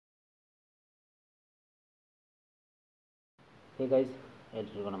Hey guys,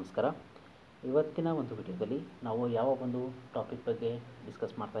 ಎಲ್ರಿಗೂ ನಮಸ್ಕಾರ. ಇವತ್ತಿನ ಒಂದು ವಿಡಿಯೋದಲ್ಲಿ ನಾವು ಯಾವ ಒಂದು ಟಾಪಿಕ್ ಬಗ್ಗೆ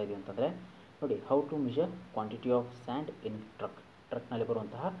ಡಿಸ್ಕಸ್ ಮಾಡ್ತಾ ಇದ್ದೀವಿ ಅಂತಂದರೆ, ನೋಡಿ, how to measure quantity of and ಇನ್ ಟ್ರಕ್ನಲ್ಲಿ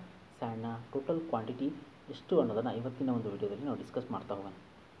ಬರುವಂತಹ ಸ್ಯಾಂಡ್ನ ಟೋಟಲ್ ಕ್ವಾಂಟಿಟಿ ಎಷ್ಟು ಅನ್ನೋದನ್ನು ಇವತ್ತಿನ ಒಂದು ವಿಡಿಯೋದಲ್ಲಿ ನಾವು ಡಿಸ್ಕಸ್ ಮಾಡ್ತಾ ಹೋಗೋಣ.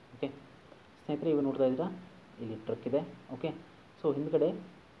 ಓಕೆ ಸ್ನೇಹಿತರೆ, ಇವಾಗ ನೋಡ್ತಾ ಇದ್ದೀರಾ, ಇಲ್ಲಿ ಟ್ರಕ್ ಇದೆ. ಓಕೆ, ಸೊ ಹಿಂದ್ಗಡೆ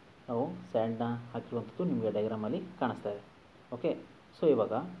ನಾವು ಸ್ಯಾಂಡ್ನ ಹಾಕಿರುವಂಥದ್ದು ನಿಮಗೆ ಡಯಾಗ್ರಾಮಲ್ಲಿ ಕಾಣಿಸ್ತಾ ಇದೆ. ಓಕೆ, ಸೊ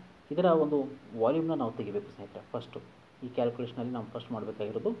ಇವಾಗ ಇದರ ಒಂದು ವಾಲ್ಯೂಮ್ನ ನಾವು ತೆಗಿಬೇಕು ಸ್ನೇಹಿತರೆ. ಫಸ್ಟು ಈ ಕ್ಯಾಲ್ಕುಲೇಷನಲ್ಲಿ ನಾವು ಫಸ್ಟ್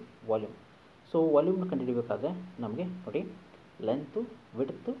ಮಾಡಬೇಕಾಗಿರೋದು ವಾಲ್ಯೂಮ್. ಸೊ ವಾಲ್ಯೂಮ್ನ ಕಂಡುಹಿಡಿಯಬೇಕಾದ್ರೆ ನಮಗೆ ನೋಡಿ, ಲೆಂತು,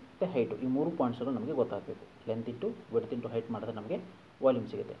 ವಿಡ್ತು ಮತ್ತು ಹೈಟು, ಈ ಮೂರು ಪಾಯಿಂಟ್ಸ್ಗಳು ನಮಗೆ ಗೊತ್ತಾಗಬೇಕು. Length into width into height ಮಾಡಿದ್ರೆ ನಮಗೆ ವಾಲ್ಯೂಮ್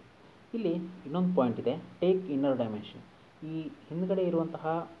ಸಿಗುತ್ತೆ. ಇಲ್ಲಿ ಇನ್ನೊಂದು ಪಾಯಿಂಟ್ ಇದೆ, ಟೇಕ್ ಇನ್ನರ್ ಡೈಮೆನ್ಷನ್. ಈ ಹಿಂದ್ಗಡೆ ಇರುವಂತಹ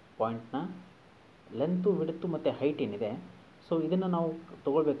ಪಾಯಿಂಟ್ನ ಲೆಂತು, ವಿಡ್ತು ಮತ್ತು ಹೈಟ್ ಏನಿದೆ, ಸೊ ಇದನ್ನು ನಾವು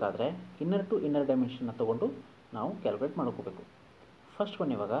ತೊಗೊಳ್ಬೇಕಾದ್ರೆ ಇನ್ನರ್ ಟು ಇನ್ನರ್ ಡೈಮೆನ್ಷನ್ನ ತೊಗೊಂಡು ನಾವು ಕ್ಯಾಲ್ಕುಲೇಟ್ ಮಾಡ್ಕೋಬೇಕು. ಫಸ್ಟ್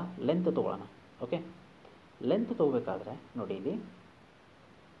ಒನ್ ಇವಾಗ ಲೆಂತ್ ತೊಗೊಳ್ಳೋಣ. ಓಕೆ, ಲೆಂತ್ ತೊಗೋಬೇಕಾದ್ರೆ ನೋಡಿ, ಇಲ್ಲಿ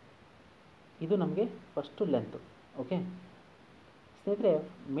ಇದು ನಮಗೆ ಫಸ್ಟು ಲೆಂತು. ಓಕೆ ಸ್ನೇಹಿತರೆ,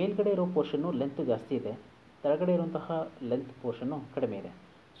 ಮೇಲ್ಗಡೆ ಇರೋ ಪೋರ್ಷನ್ನು ಲೆಂತ್ ಜಾಸ್ತಿ ಇದೆ, ಕೆಳಗಡೆ ಇರುವಂತಹ ಲೆಂತ್ ಪೋರ್ಷನ್ನು ಕಡಿಮೆ ಇದೆ.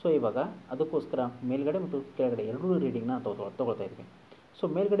 ಸೊ ಇವಾಗ ಅದಕ್ಕೋಸ್ಕರ ಮೇಲ್ಗಡೆ ಮತ್ತು ಕೆಳಗಡೆ ಎರಡೂ ರೀಡಿಂಗ್ನ ತೊಗೊಳ್ತಾ ಇದ್ವಿ. ಸೊ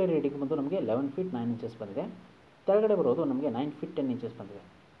ಮೇಲ್ಗಡೆ ರೀಡಿಂಗ್ ಬಂದು ನಮಗೆ 11 ಫೀಟ್ 9 ಇಂಚಸ್ ಬಂದಿದೆ, ಕೆಳಗಡೆ ಬರೋದು ನಮಗೆ 9 ಫೀಟ್ 10 ಇಂಚಸ್ ಬಂದಿದೆ.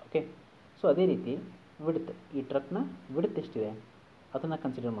 ಓಕೆ, ಸೊ ಅದೇ ರೀತಿ ವಿಡ್ತ್, ಈ ಟ್ರಕ್ನ ವಿಡ್ತ್ ಎಷ್ಟಿದೆ ಅದನ್ನು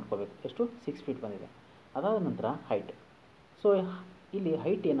ಕನ್ಸಿಡರ್ ಮಾಡ್ಕೋಬೇಕು. ಎಷ್ಟು? 6 ಫೀಟ್ ಬಂದಿದೆ. ಅದಾದ ನಂತರ ಹೈಟ್. ಸೊ ಇಲ್ಲಿ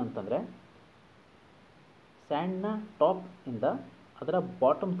ಹೈಟ್ ಏನಂತಂದರೆ, ಸ್ಯಾಂಡ್ನ ಟಾಪ್ ಇಂದ ಅದರ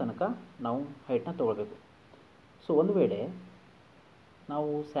ಬಾಟಮ್ ತನಕ ನಾವು ಹೈಟ್ನ ತೊಗೊಳ್ಬೇಕು. ಸೊ ಒಂದು ವೇಳೆ ನಾವು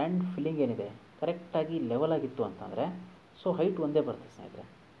ಸ್ಯಾಂಡ್ ಫಿಲ್ಲಿಂಗ್ ಏನಿದೆ ಕರೆಕ್ಟಾಗಿ ಲೆವೆಲ್ ಆಗಿತ್ತು ಅಂತಂದರೆ ಸೊ ಹೈಟ್ ಒಂದೇ ಬರುತ್ತೆ ಸ್ನೇಹಿತರೆ.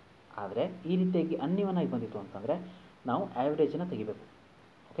 ಆದರೆ ಈ ರೀತಿಯಾಗಿ ಅನ್ಇವನ್ ಆಗಿ ಬಂದಿತ್ತು ಅಂತಂದರೆ ನಾವು ಆ್ಯಾವ್ರೇಜನ್ನು ತೆಗಿಬೇಕು.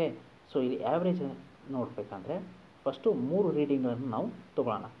 ಓಕೆ, ಸೊ ಇಲ್ಲಿ ಆ್ಯಾವ್ರೇಜ್ ನೋಡಬೇಕಂದ್ರೆ ಫಸ್ಟು 3 ರೀಡಿಂಗ್ಗಳನ್ನು ನಾವು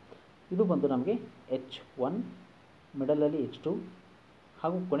ತೊಗೊಳ್ಳೋಣ. ಇದು ಬಂದು ನಮಗೆ H1, ಮಿಡಲಲ್ಲಿ H2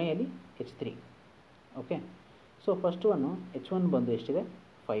 ಹಾಗೂ ಕೊನೆಯಲ್ಲಿ H3. Okay, so first one H1 ಬಂದು ಎಷ್ಟಿದೆ?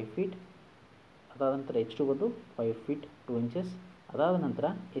 5 ಫೀಟ್. ಅದಾದ ನಂತರ H2 ಬಂದು 5 ಫೀಟ್ 2 ಇಂಚಸ್. ಅದಾದ ನಂತರ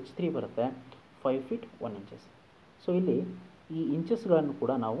H3 ಬರುತ್ತೆ 5 ಫೀಟ್ 1 ಇಂಚಸ್. ಸೊ ಇಲ್ಲಿ ಈ ಇಂಚಸ್ಗಳನ್ನು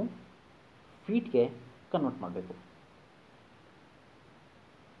ಕೂಡ ನಾವು ಫೀಟ್ಗೆ ಕನ್ವರ್ಟ್ ಮಾಡಬೇಕು.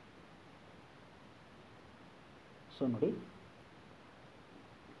 ಸೊ ನೋಡಿ,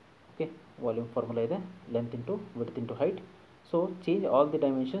 ಓಕೆ, ವಾಲ್ಯೂಮ್ ಫಾರ್ಮುಲಾ ಇದೆ, length into width into height. So change all the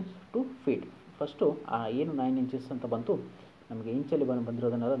dimensions to feet. First ಏನು 9 ಇಂಚಸ್ ಅಂತ ಬಂತು ನಮಗೆ ಇಂಚಲ್ಲಿ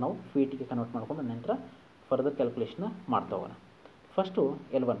ಬಂದಿರೋದನ್ನೆಲ್ಲ ನಾವು ಫೀಟಿಗೆ ಕನ್ವರ್ಟ್ ಮಾಡಿಕೊಂಡು ನಂತರ ಫರ್ದರ್ ಕ್ಯಾಲ್ಕುಲೇಷನ್ನ ಮಾಡ್ತಾ ಹೋಗೋಣ. ಫಸ್ಟು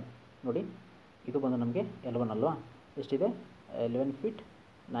L1 ನೋಡಿ, ಇದು ಬಂದು ನಮಗೆ L1 ಅಲ್ವಾ, ಎಷ್ಟಿದೆ? 11 ಫೀಟ್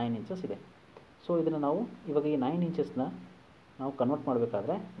 9 ಇಂಚಸ್ ಇದೆ. ಸೊ ಇದನ್ನು ನಾವು ಇವಾಗ ಈ 9 ಇಂಚಸ್ನ ನಾವು ಕನ್ವರ್ಟ್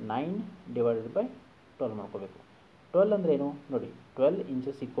ಮಾಡಬೇಕಾದ್ರೆ 9 ಡಿವೈಡೆಡ್ ಬೈ 12 ಮಾಡ್ಕೋಬೇಕು. 12 ಅಂದರೆ ಏನು ನೋಡಿ, 12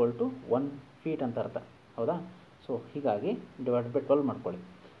 ಇಂಚಸ್ ಈಕ್ವಲ್ ಟು 1 ಫೀಟ್ ಅಂತ ಅರ್ಥ, ಹೌದಾ? ಸೊ ಹೀಗಾಗಿ ಡಿವೈಡೆಡ್ ಬೈ 12 ಮಾಡ್ಕೊಳ್ಳಿ.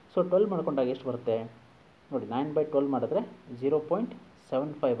 ಸೊ 12 ಮಾಡ್ಕೊಂಡಾಗ ಎಷ್ಟು ಬರುತ್ತೆ ನೋಡಿ, 9 ಬೈ 12 ಮಾಡಿದ್ರೆ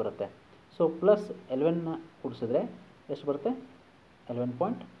 0.75 ಬರುತ್ತೆ. ಸೊ ಪ್ಲಸ್ 11ನ ಕೂಡಿಸಿದ್ರೆ ಎಷ್ಟು ಬರುತ್ತೆ?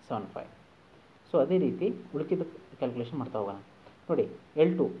 11.75. ಸೊ ಅದೇ ರೀತಿ ಉಳಿಕಿದ ಕ್ಯಾಲ್ಕುಲೇಷನ್ ಮಾಡ್ತಾ ಹೋಗೋಣ. ನೋಡಿ,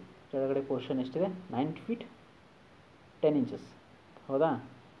 L2 ಕೆಳಗಡೆ ಪೋರ್ಷನ್ ಎಷ್ಟಿದೆ? 9 ಫೀಟ್ 10 ಇಂಚಸ್, ಹೌದಾ?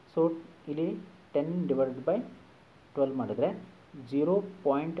 ಸೊ ಇಲ್ಲಿ 10 ಡಿವೈಡೆಡ್ ಬೈ 12 ಮಾಡಿದರೆ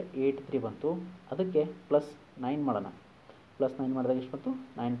 0.83 ಬಂತು. ಅದಕ್ಕೆ ಪ್ಲಸ್ 9 ಮಾಡೋಣ. ಪ್ಲಸ್ 9 ಮಾಡಿದಾಗ ಎಷ್ಟು ಬಂತು?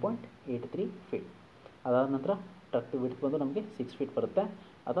 9.83 ಫೀಟ್. ಅದಾದ ನಂತರ ಟ್ರಕ್ ವಿಡ್ತ್ ಬಂದು ನಮಗೆ 6 ಫೀಟ್ ಬರುತ್ತೆ.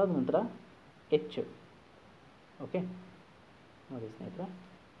 ಅದಾದ ನಂತರ H. ಓಕೆ ನೋಡಿ ಸ್ನೇಹಿತರೆ,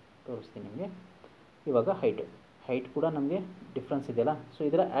 ತೋರಿಸ್ತೀನಿ ನಿಮಗೆ. ಇವಾಗ ಹೈಟ್ ಕೂಡ ನಮಗೆ ಡಿಫ್ರೆನ್ಸ್ ಇದೆಯಲ್ಲ, ಸೊ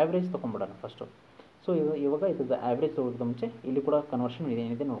ಇದರ ಆ್ಯಾವ್ರೇಜ್ ತೊಗೊಂಡ್ಬಿಡೋಣ ಫಸ್ಟು. ಸೊ ಇವಾಗ ಇದ್ರದ್ದು ಆ್ಯಾವ್ರೇಜ್ ತೊಗೊಳ್ಳೋದು ಮುಂಚೆ ಇಲ್ಲಿ ಕೂಡ ಕನ್ವರ್ಷನ್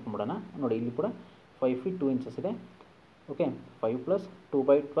ಏನಿದೆ ನೋಡ್ಕೊಂಬಿಡೋಣ. ನೋಡಿ, ಇಲ್ಲಿ ಕೂಡ 5 ಫೀಟ್ 2 ಇಂಚಸ್ ಇದೆ. ಓಕೆ, 5 ಪ್ಲಸ್ 2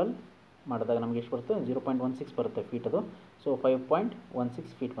 ಬೈ 12 ಮಾಡಿದಾಗ ನಮಗೆ ಎಷ್ಟು ಬರುತ್ತೆ? 0.16 ಬರುತ್ತೆ ಫೀಟ್ ಅದು. ಸೊ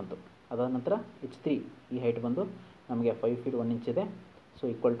 5.16 ಫೀಟ್ ಬಂತು. ಅದಾದ ನಂತರ H3 ಈ ಹೈಟ್ ಬಂದು ನಮಗೆ 5 ಫೀಟ್ 1 ಇಂಚ್ ಇದೆ. So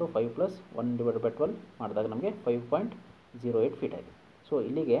equal to 5 plus 1 divide by 12 ಮಾಡಿದಾಗ ನಮಗೆ 5.08 ಫೀಟ್ ಆಯಿತು. ಸೊ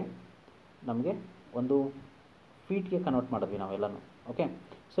ಇಲ್ಲಿಗೆ ನಮಗೆ ಒಂದು ಫೀಟ್ಗೆ ಕನ್ವರ್ಟ್ ಮಾಡಿದ್ವಿ ನಾವೆಲ್ಲನೂ. ಓಕೆ,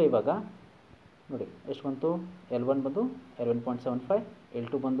 ಸೊ ಇವಾಗ ನೋಡಿ ಎಷ್ಟು ಬಂತು? L1 ಬಂದು 11.75,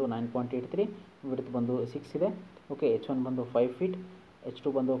 L2 ಬಂದು 9.83, ವಿಡ್ತ್ ಬಂದು 6 ಇದೆ. ಓಕೆ, H1 ಬಂದು 5 ಫೀಟ್,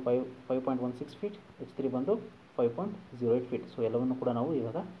 H2 ಬಂದು 5.16 ಫೀಟ್, H3 ಬಂದು 5.08 ಫೀಟ್. ಸೊ ಎಲ್ಲವನ್ನು ಕೂಡ ನಾವು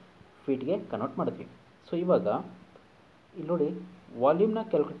ಇವಾಗ ಫೀಟ್ಗೆ ಕನ್ವರ್ಟ್ ಮಾಡಿದ್ವಿ. ಸೊ ಇವಾಗ ಇಲ್ಲಿ ನೋಡಿ, ವಾಲ್ಯೂಮ್ನ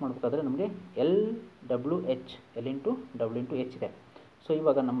ಕ್ಯಾಲ್ಕುಲೇಟ್ ಮಾಡಬೇಕಾದ್ರೆ ನಮಗೆ LWH, L into W into H ಇದೆ. ಸೊ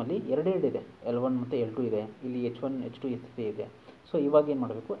ಇವಾಗ ನಮ್ಮಲ್ಲಿ ಎರಡೆರಡು ಇದೆ, L1 ಮತ್ತು L2 ಇದೆ, ಇಲ್ಲಿ H1 H2 H3 ಇದೆ. ಸೊ ಇವಾಗ ಏನು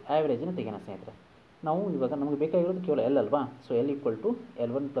ಮಾಡಬೇಕು? ಆ್ಯಾವ್ರೇಜನ್ನು ತೆಗೆಯೋಣ ಸ್ನೇಹಿತರೆ. ನಾವು ಇವಾಗ ನಮಗೆ ಬೇಕಾಗಿರೋದು ಕೇವಲ L ಅಲ್ವಾ. So L equal to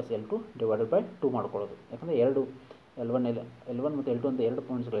L1 plus L2 divided by 2 ಮಾಡ್ಕೊಳ್ಳೋದು. ಯಾಕಂದರೆ L1 ಮತ್ತು L2 ಅಂತ ಎರಡು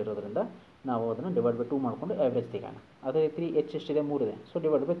ಪಾಯಿಂಟ್ಸ್ಗಳಿರೋದ್ರಿಂದ ನಾವು ಅದನ್ನು ಡಿವೈಡ್ ಬೈ 2 ಮಾಡಿಕೊಂಡು ಆ್ಯಾವ್ರೇಜ್ ತೆಗೋಣ. ಅದೇ ರೀತಿ H ಎಷ್ಟಿದೆ 3 ಇದೆ, ಸೊ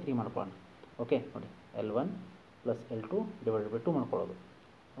ಡಿವೈಡ್ ಬೈ 3 ಮಾಡ್ಕೊಳ್ಳೋಣ. ಓಕೆ ನೋಡಿ, L1 plus L2 divide by 2 ಮಾಡ್ಕೊಳ್ಳೋದು.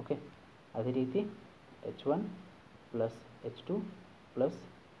 ಓಕೆ, ಅದೇ ರೀತಿ H1 plus H2 plus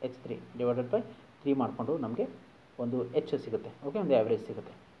H3 divided by 3 ಮಾಡಿಕೊಂಡು ನಮಗೆ ಒಂದು H ಸಿಗುತ್ತೆ. ಓಕೆ, ಒಂದು ಆ್ಯಾವ್ರೇಜ್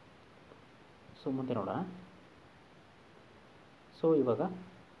ಸಿಗುತ್ತೆ. ಸೊ ಮುಂದೆ ನೋಡೋಣ. ಸೊ ಇವಾಗ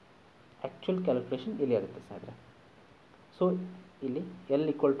ಆ್ಯಕ್ಚುಯಲ್ ಕ್ಯಾಲ್ಕುಲೇಷನ್ ಇಲ್ಲಿ ಆಗುತ್ತೆ ಸ್ನೇಹಿತರೆ. ಸೊ ಇಲ್ಲಿ L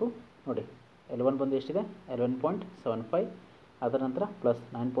ಈಕ್ವಲ್ ಟು ನೋಡಿ, L1 ಬಂದು ಎಷ್ಟಿದೆ 11.75, ಅದರ ನಂತರ ಪ್ಲಸ್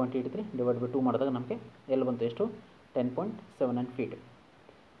 9.83 ಡಿವೈಡ್ ಬೈ 2 ಮಾಡಿದಾಗ ನಮಗೆ L ಬಂತು ಎಷ್ಟು 10.79 ಫೀಟ್.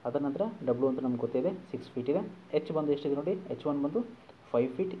 ಅದರ ನಂತರ W ಅಂತ ನಮ್ಗೆ ಗೊತ್ತಿದೆ 6 ಫೀಟ್ ಇದೆ. H ಬಂದು ಎಷ್ಟಿದೆ ನೋಡಿ, H1 ಬಂದು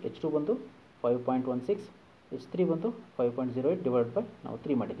 5 ಫೀಟ್, H2 ಬಂದು 5.16, H3 ಬಂದು 5.08 ಡಿವೈಡ್ ಬೈ ನಾವು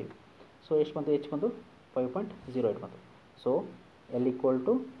 3 ಮಾಡಿದ್ದೀವಿ. ಸೊ ಎಷ್ಟು ಬಂತು, H ಬಂದು 5.08 ಬಂತು. ಸೊ L ಈಕ್ವಲ್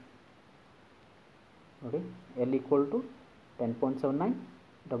ಟು ನೋಡಿ, L equal to 10.79,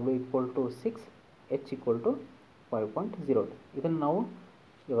 W equal to 6, H equal to 5.08. ಇದನ್ನು ನಾವು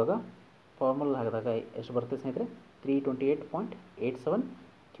ಇವಾಗ ಫಾರ್ಮುಲಾ ಹಾಕಿದಾಗ ಎಷ್ಟು ಬರುತ್ತೆ ಸ್ನೇಹಿತರೆ, 328.87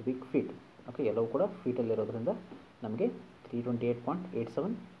 ಕ್ಯೂಬಿಕ್ ಫೀಟ್. ಓಕೆ, ಎಲ್ಲವೂ ಕೂಡ ಫೀಟಲ್ಲಿರೋದ್ರಿಂದ ನಮಗೆ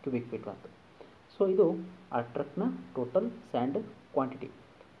 328.87 ಕ್ಯೂಬಿಕ್ ಫೀಟ್ ಬಂತು. ಸೊ ಇದು ಆ ಟ್ರಕ್ನ ಟೋಟಲ್ ಸ್ಯಾಂಡ್ ಕ್ವಾಂಟಿಟಿ.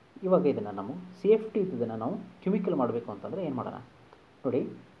 ಇವಾಗ ಇದನ್ನು ನಾವು ಸೇಫ್ಟಿ ಇದನ್ನು ನಾವು ಕ್ಯೂಮಿಕಲ್ ಮಾಡಬೇಕು ಅಂತಂದರೆ ಏನು ಮಾಡೋಣ ನೋಡಿ,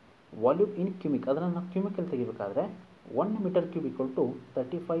 ವಾಲ್ಯೂಮ್ ಇನ್ ಕ್ಯೂಮಿಕ್ ಅದನ್ನು ನಾವು ಕ್ಯೂಮಿಕಲ್ ತೆಗಿಬೇಕಾದ್ರೆ 1 metre cube equal to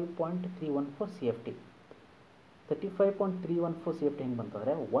 35.314 CFT. 35.314 CFT ಹೆಂಗೆ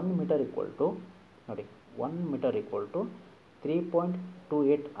ಬಂತಂದರೆ 1 ಮೀಟರ್ ಈಕ್ವಲ್ ಟು ನೋಡಿ, 1 ಮೀಟರ್ ಈಕ್ವಲ್ ಟು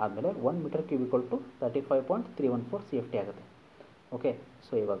 3.28 ಆದಮೇಲೆ 1 metre cube equal to 35.314 CFT ಆಗುತ್ತೆ. ಓಕೆ,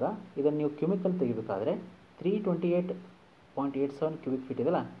 ಸೊ ಇವಾಗ ಇದನ್ನು ನೀವು ಕ್ಯೂಮಿಕಲ್ ತೆಗಿಬೇಕಾದ್ರೆ 328.87 ಕ್ಯೂಬಿಕ್ ಫೀಟ್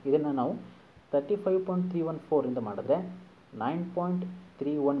ಇದೆಯಲ್ಲ, ಇದನ್ನು ನಾವು 35.314 ಇಂದ ಮಾಡಿದ್ರೆ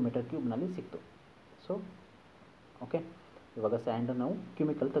 9.31 ಮೀಟರ್ ಕ್ಯೂಬ್ನಲ್ಲಿ ಸಿಕ್ತು. ಸೊ ಓಕೆ, ಇವಾಗ ಸ್ಯಾಂಡ್ ನಾವು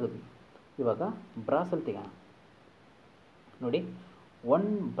ಕ್ಯೂಮಿಕಲ್ ತೆಗೆದ್ವಿ. ಇವಾಗ ಬ್ರಾಸಲ್ಲಿ ತೆಗೋಣ ನೋಡಿ, 1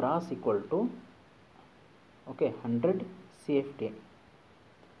 brass equal to okay 100 CFT.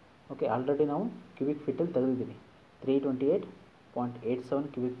 Okay, already ನಾವು cubic ಫೀಟಲ್ಲಿ ತೆಗೆದಿದ್ದೀವಿ. 328.87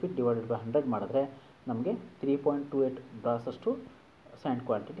 cubic feet divided by 100 ಮಾಡಿದ್ರೆ ನಮಗೆ 3.28 ಬ್ರಾಸಷ್ಟು ಸ್ಯಾಂಡ್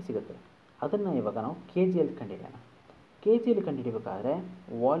ಕ್ವಾಂಟಿಟಿ ಸಿಗುತ್ತೆ. ಅದನ್ನು ಇವಾಗ ನಾವು ಕೆ ಜಿಯಲ್ಲಿ ಕಂಡುಹಿಡಿಯೋಣ. ಕೆ ಜಿಯಲ್ಲಿ ಕಂಡುಹಿಡಿಬೇಕಾದ್ರೆ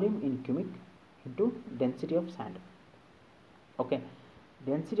volume in ಕ್ಯೂಮಿಕ್ into density of and. Okay,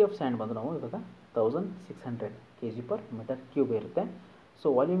 density of and ಬಂದು ನಾವು ಇವಾಗ 1600 kg/m³ ಇರುತ್ತೆ. ಸೊ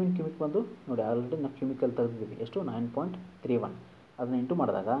ವಾಲ್ಯೂಮ್ ಇನ್ ಕ್ಯೂಮಿಕ್ ಬಂದು ನೋಡಿ, ಆಲ್ರೆಡಿ ನಾವು ಕ್ಯೂಮಿಕಲ್ ತೆಗೆದಿದ್ದೀವಿ ಎಷ್ಟು 9.31, ಅದನ್ನು ಇಂಟು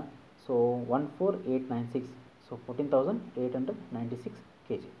ಮಾಡಿದಾಗ ಸೊ 14896, ಸೊ 14,896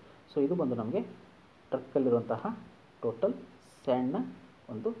 kg. ಸೊ ಇದು ಬಂದು ನಮಗೆ ಟ್ರಕ್ಕಲ್ಲಿರುವಂತಹ ಟೋಟಲ್ ಸ್ಯಾಂಡ್ನ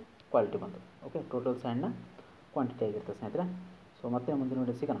ಒಂದು ಕ್ವಾಲಿಟಿ ಬಂತು. ಓಕೆ, ಟೋಟಲ್ ಸ್ಯಾಂಡ್ನ ಕ್ವಾಂಟಿಟಿ ಆಗಿರುತ್ತೆ ಸ್ನೇಹಿತರೆ. ಸೊ ಮತ್ತೆ ಮುಂದಿನ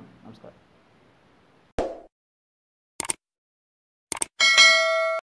ವಿಡಿಯೋ ಸಿಗೋಣ. ನಮಸ್ಕಾರ.